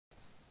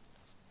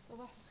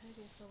صباح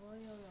الخير يا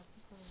صبايا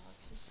ويعطيكم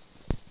العافية.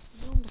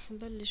 اليوم رح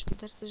نبلش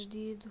بدرس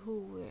جديد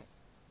هو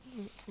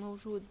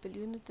موجود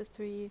باليونت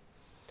 3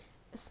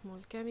 اسمه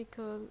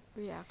الكيميكال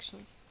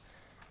رياكشنز.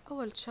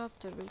 أول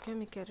chapter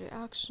بالكيميكال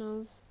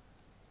رياكشنز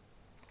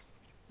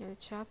يعني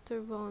chapter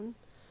 1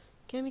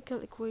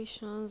 chemical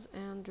equations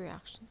and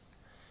reactions.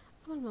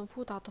 قبل ما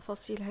نفوت على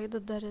تفاصيل هيدا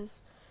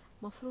الدرس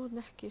مفروض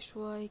نحكي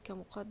شوي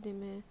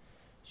كمقدمة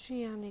شو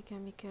يعني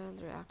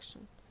chemical reaction.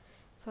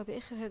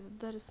 فبآخر هذا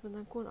الدرس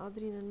بدنا نكون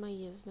قادرين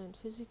نميز بين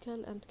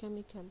physical and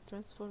chemical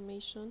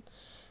transformation.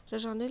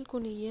 رجعنا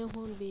لكم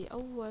اياهم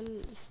بأول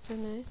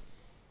السنة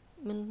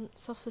من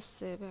صف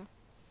السابع.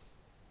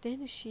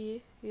 تاني شي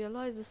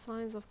realize the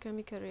signs of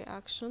chemical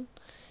reaction،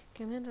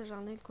 كمان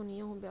رجعنا لكم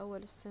اياهم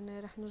بأول السنة،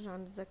 رح نرجع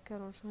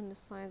نتذكرهم شو هن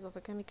signs of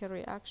a chemical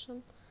reaction.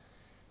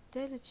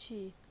 تالت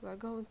شي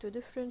we're going to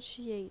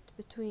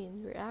differentiate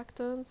between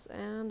reactants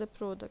and the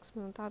products،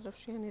 بدنا نتعرف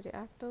شو يعني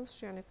reactants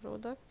شو يعني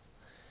products.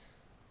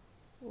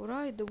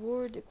 write the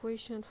word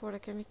equation for a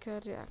chemical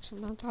reaction،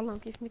 بدنا نتعلم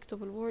كيف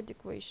نكتب ال word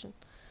equation.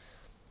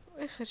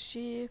 واخر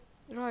شي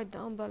write the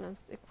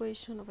unbalanced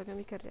equation of a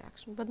chemical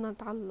reaction، بدنا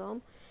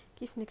نتعلم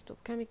كيف نكتب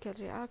chemical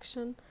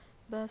reaction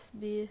بس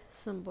ب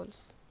symbols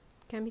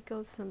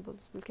chemical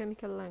symbols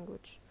بالchemical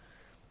language.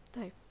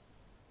 طيب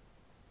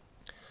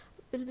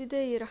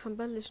بالبداية رح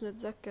نبلش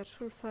نتذكر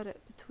شو الفرق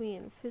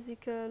between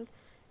physical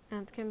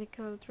and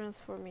chemical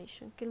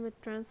transformation. كلمة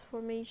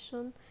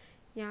transformation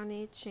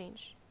يعني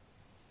change.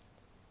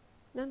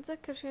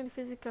 نتذكر شو يعني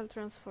physical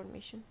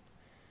transformation.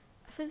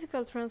 A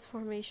physical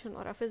transformation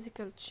or a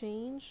physical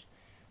change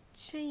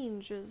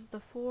changes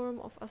the form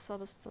of a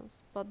substance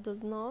but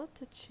does not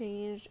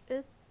change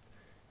it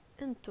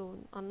into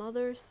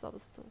another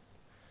substance.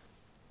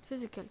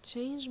 physical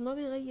change ما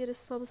بيغير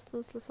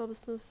السبستنس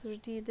لسبستنس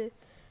جديدة،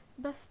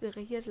 بس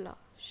بيغير لها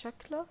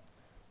شكلها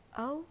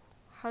أو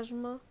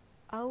حجمها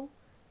أو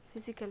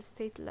physical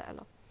state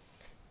لها.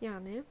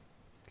 يعني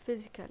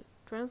physical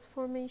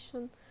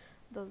transformation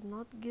does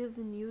not give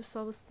a new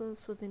substance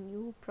with a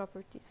new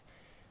properties.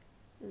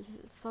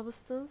 The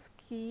substance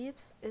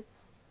keeps its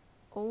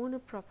own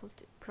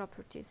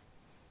properties.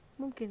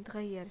 ممكن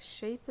تغير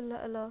الشيب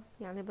اللي لها،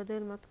 يعني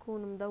بدل ما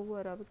تكون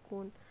مدورة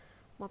بتكون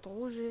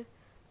مطعوجة.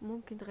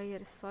 ممكن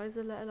تغير السايز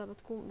اللي لها،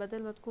 بتكون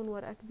بدل ما تكون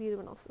ورقة كبيرة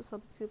بنقصقصها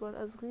بتصير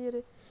ورقة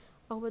صغيرة،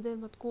 أو بدل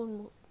ما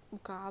تكون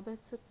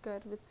مكعبات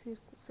سكر بتصير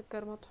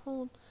سكر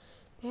مطحون.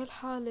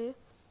 بهالحالة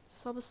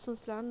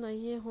السبستنس اللي عنا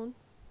إياهن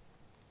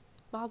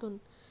بعضن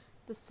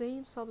the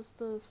same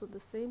substance with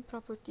the same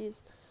properties,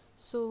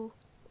 so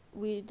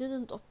we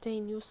didn't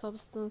obtain new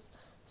substance,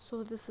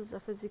 so this is a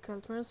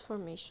physical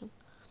transformation.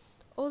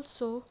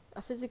 Also,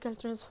 a physical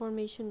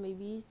transformation may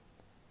be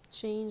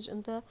change in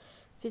the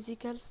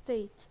physical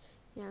state،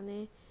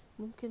 يعني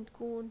ممكن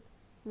تكون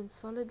من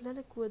solid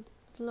ل liquid،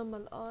 مثل لما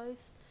الايس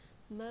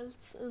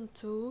melts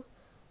into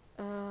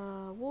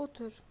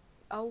water،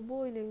 أو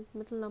boiling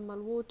مثل لما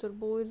water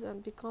boils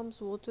and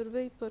becomes water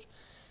vapor،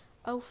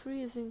 أو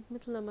freezing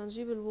مثل لما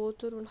نجيب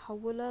الووتر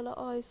ونحولها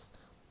لآيس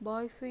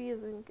by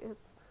freezing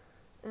it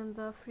in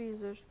the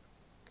freezer.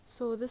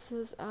 So this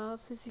is a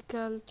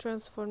physical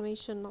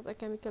transformation, not a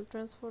chemical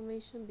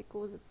transformation,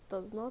 because it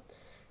does not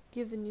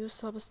give a new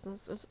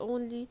substance. It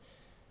only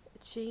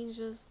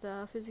changes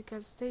the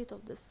physical state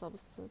of this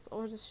substance,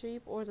 or the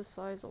shape or the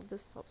size of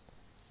this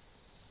substance.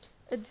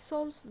 It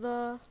dissolves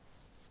the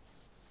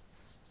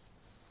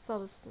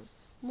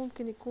substance.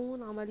 ممكن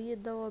يكون عملية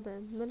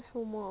ذوبان، ملح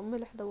وماء،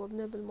 ملح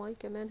ذوبناه بالماء،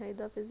 كمان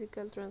هيدا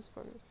physical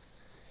transformation.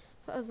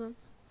 فإذا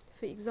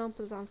في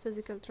examples عن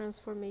physical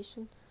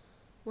transformation: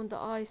 when the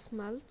ice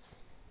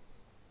melts,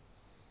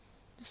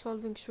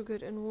 dissolving sugar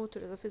in water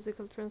is a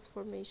physical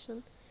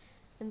transformation.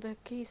 In the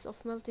case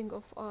of melting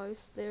of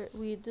ice, there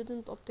we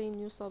didn't obtain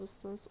new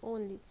substance,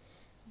 only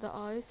the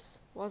ice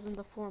was in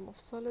the form of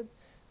solid,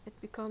 it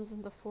becomes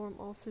in the form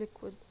of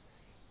liquid.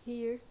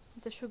 Here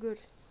the sugar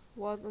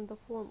was in the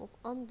form of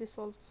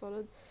undissolved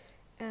solid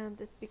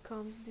and it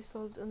becomes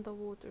dissolved in the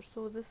water.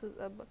 So this is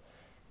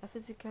a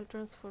physical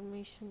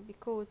transformation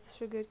because the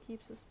sugar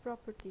keeps its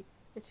property.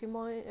 It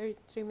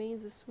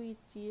remains a sweet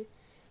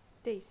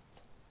taste.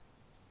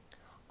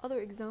 Other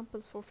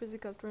examples for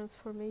physical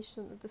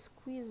transformation is the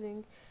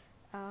squeezing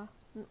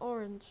an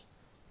orange.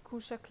 يكون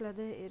شكلها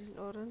دائري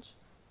الأورنج،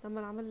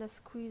 لما نعملها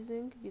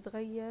squeezing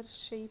بيتغير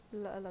shape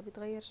لها،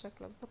 بيتغير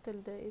شكلها،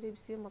 ببطل دائري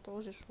بصير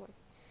مطعوج شوي.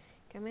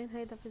 كمان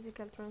هيدا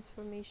physical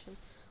transformation.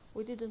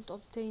 We didn't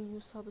obtain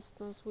new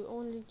substance, we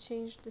only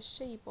changed the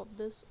shape of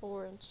this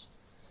orange.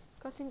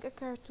 Cutting a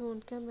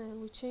cartoon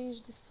كمان we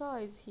changed the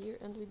size here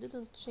and we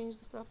didn't change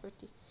the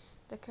property.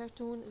 The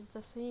cartoon is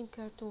the same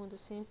cartoon, the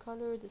same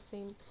color, the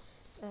same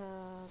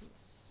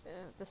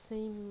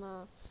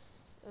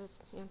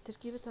يعني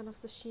تركيبتها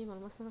نفس الشي،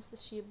 ملمسها نفس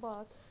الشي،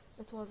 but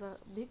it was a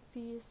big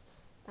piece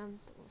and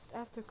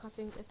after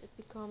cutting it, it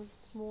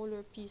becomes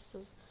smaller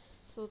pieces.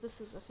 So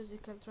this is a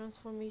physical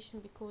transformation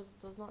because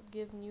it does not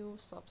give new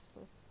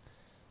substance.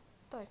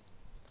 طيب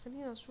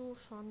خلينا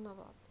نشوف شو عنا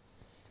بعد.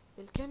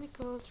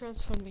 chemical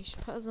transformation.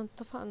 فإذا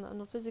اتفقنا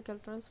إنه physical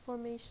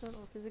transformation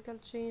or physical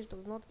change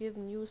does not give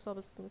new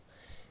substance.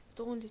 It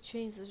only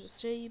changes the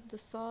shape, the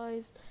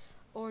size,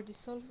 or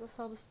dissolves a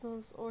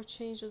substance, or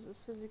changes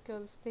its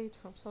physical state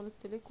from solid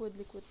to liquid,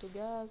 liquid to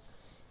gas,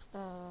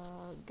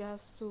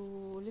 gas to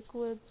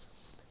liquid.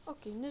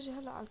 اوكي نجي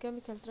هلا على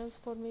chemical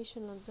transformation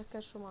لنتذكر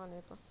شو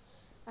معناتها.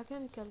 A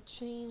chemical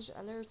change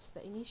alerts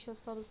the initial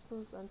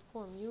substance and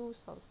form new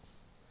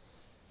substance.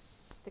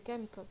 The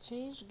chemical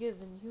change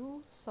give a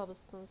new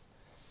substance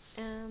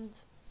and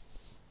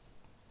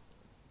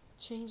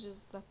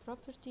changes the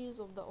properties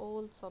of the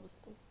old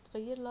substance.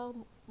 تغير لها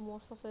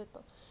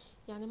مواصفاتها.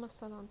 يعني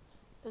مثلا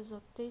إذا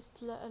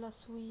التيست لها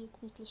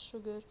sweet مثل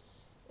الشجر،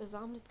 إذا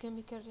عملت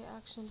chemical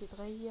reaction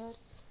بتغير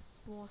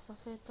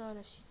مواصفاتها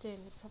لشي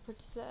تاني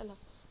properties لها.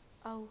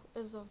 أو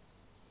إذا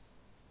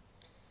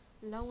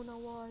لونها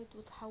وايت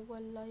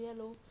وتحول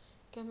ليلو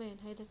كمان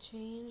هيدا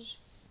change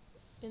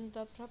in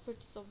the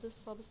properties of this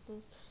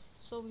substance,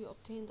 so we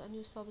obtained a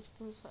new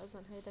substance.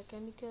 فإذا هيدا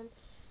chemical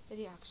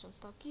reaction.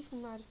 طب كيف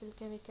نعرف ال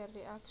chemical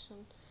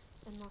reaction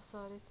إنها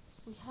صارت؟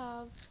 We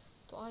have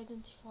to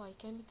identify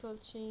chemical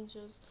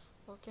changes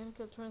or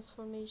chemical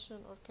transformation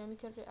or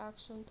chemical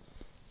reaction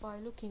by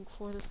looking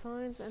for the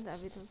signs and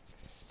evidence.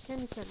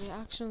 Chemical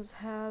reactions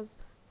has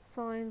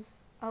signs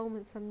أو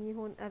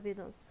منسميهن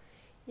evidence.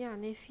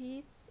 يعني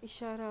في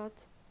إشارات،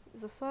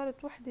 إذا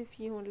صارت وحدة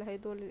فيهن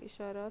لهيدول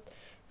الإشارات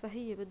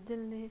فهي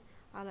بتدلني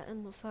على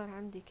إنه صار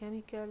عندي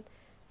chemical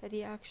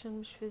reaction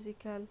مش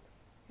physical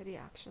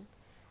reaction.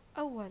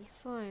 أول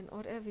sign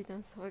or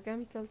evidence of a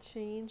chemical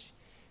change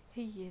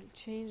هي ال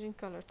change in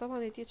color.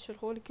 طبعا يا تيتشر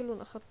هول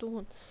كلهم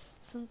أخدتوهن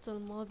السنة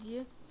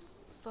الماضية،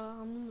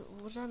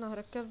 ورجعنا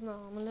ركزنا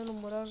عملنا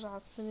لهم مراجعة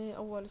السنة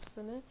أول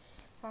السنة،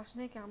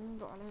 فعشان هيك عم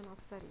نمرق عليهم على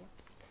السريع.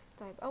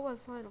 طيب أول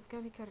sign of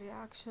chemical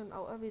reaction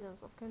أو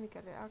evidence of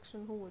chemical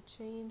reaction هو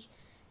change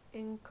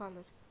in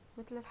color.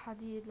 مثل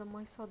الحديد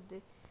لما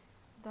يصدي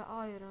the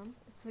iron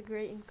it's a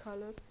gray in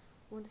color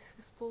when it's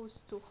exposed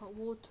to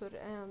water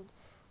and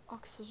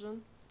oxygen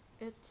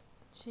it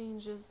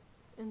changes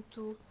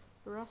into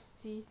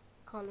rusty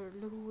color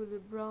اللي هو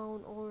ال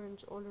brown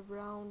orange or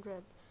brown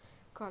red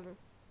color.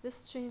 This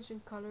change in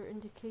color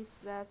indicates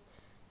that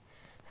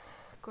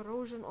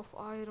corrosion of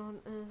iron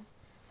is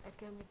a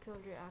chemical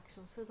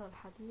reaction. صدى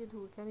الحديد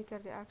هو chemical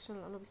reaction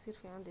لأنه بيصير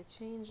في عندي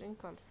change in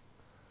color.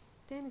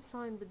 تاني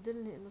sign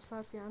بتدلني إنه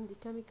صار في عندي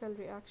chemical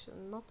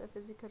reaction not a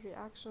physical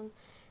reaction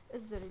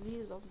is the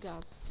release of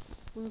gas.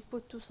 When we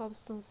put two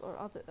substances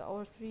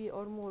or three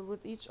or more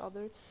with each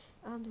other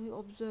and we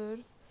observe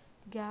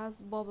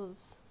gas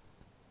bubbles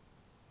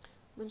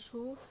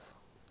بنشوف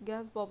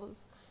gas bubbles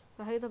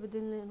فهيدا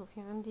بدلني إنه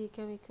في عندي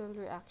chemical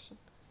reaction.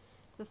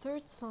 The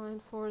third sign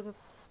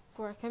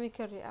for a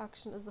chemical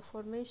reaction is the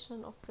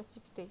formation of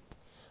precipitate.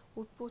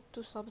 We put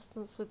two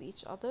substances with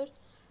each other.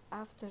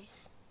 After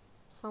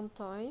some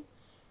time,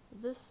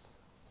 this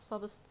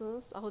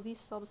substance or these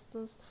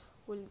substances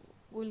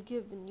will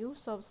give a new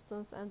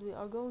substance, and we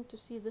are going to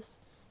see this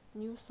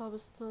new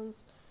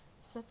substance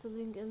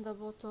settling in the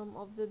bottom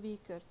of the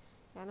beaker.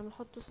 يعني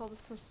بنحط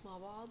substance مع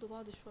بعض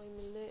وبعد شوي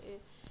بنلاقي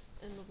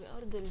إنه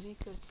بأرض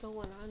البيكر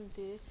تكون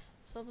عندي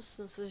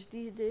substance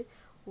جديدة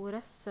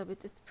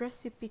ورسبت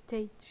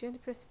precipitate. شو يعني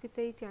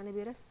precipitate؟ يعني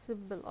بيرسب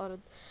بالأرض،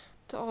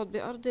 تقعد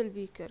بأرض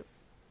البيكر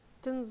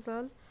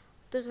تنزل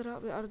تغرق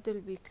بأرض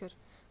البيكر.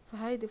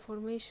 فهيدي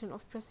formation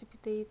of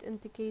precipitate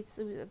indicates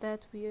that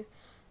we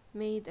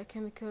made a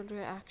chemical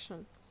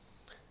reaction.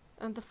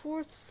 And the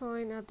fourth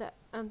sign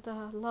and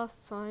the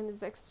last sign is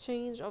the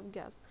exchange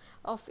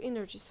of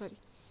energy.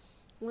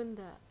 When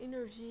the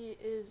energy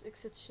is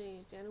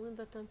exchanged يعني when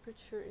the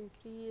temperature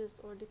increased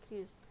or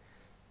decreased.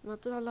 ما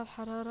تعلى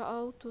الحرارة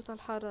أو توطى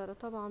الحرارة.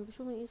 طبعا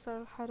بشو بنقيس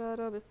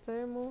الحرارة؟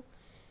 بالثيرمومتر.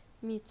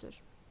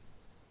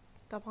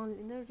 طبعا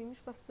الانرجي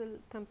مش بس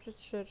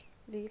التمبريتشر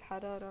اللي هي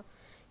الحرارة،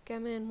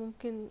 كمان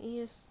ممكن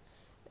نقيس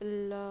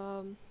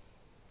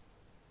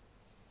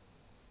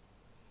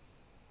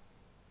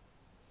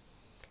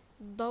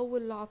الضوء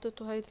اللي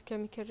عطته هيدا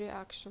chemical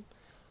reaction.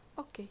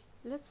 Okay,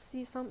 let's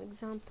see some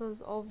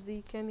examples of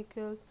the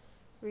chemical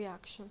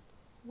reaction.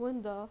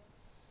 When the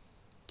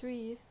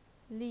tree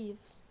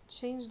leaves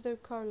change their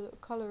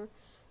color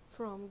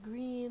from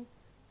green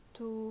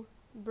to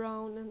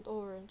brown and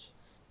orange.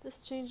 This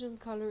change in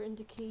color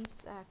indicates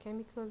a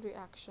chemical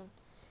reaction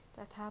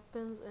that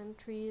happens in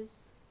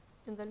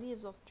the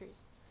leaves of trees.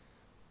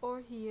 Or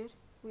here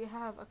we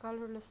have a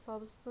colorless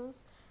substance,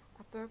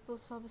 a purple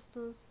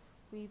substance.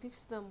 We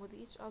mix them with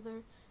each other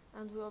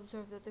and we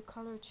observe that the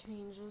color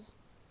changes.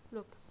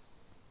 Look,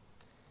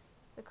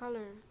 the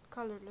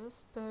colorless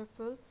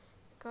purple,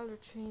 the color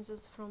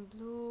changes from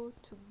blue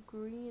to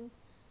green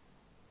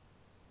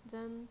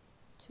then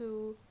to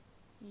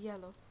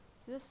yellow.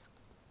 This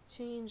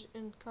change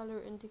in color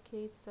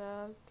indicates the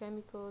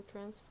chemical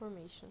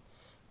transformation.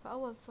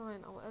 فأول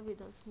sign أو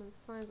evidence من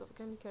signs of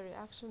chemical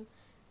reaction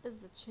is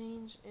the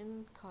change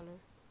in color.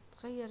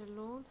 تغير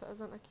اللون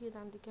فإذا أكيد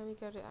عندي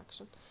chemical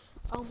reaction.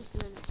 أو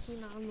مثل اللي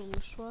حكينا عنه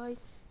من شوي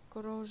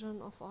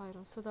corrosion of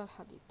iron صدى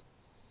الحديد.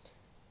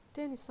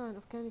 تاني sign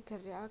of chemical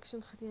reaction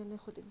خلينا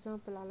ناخد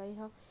example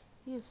عليها،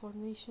 هي ال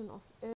formation of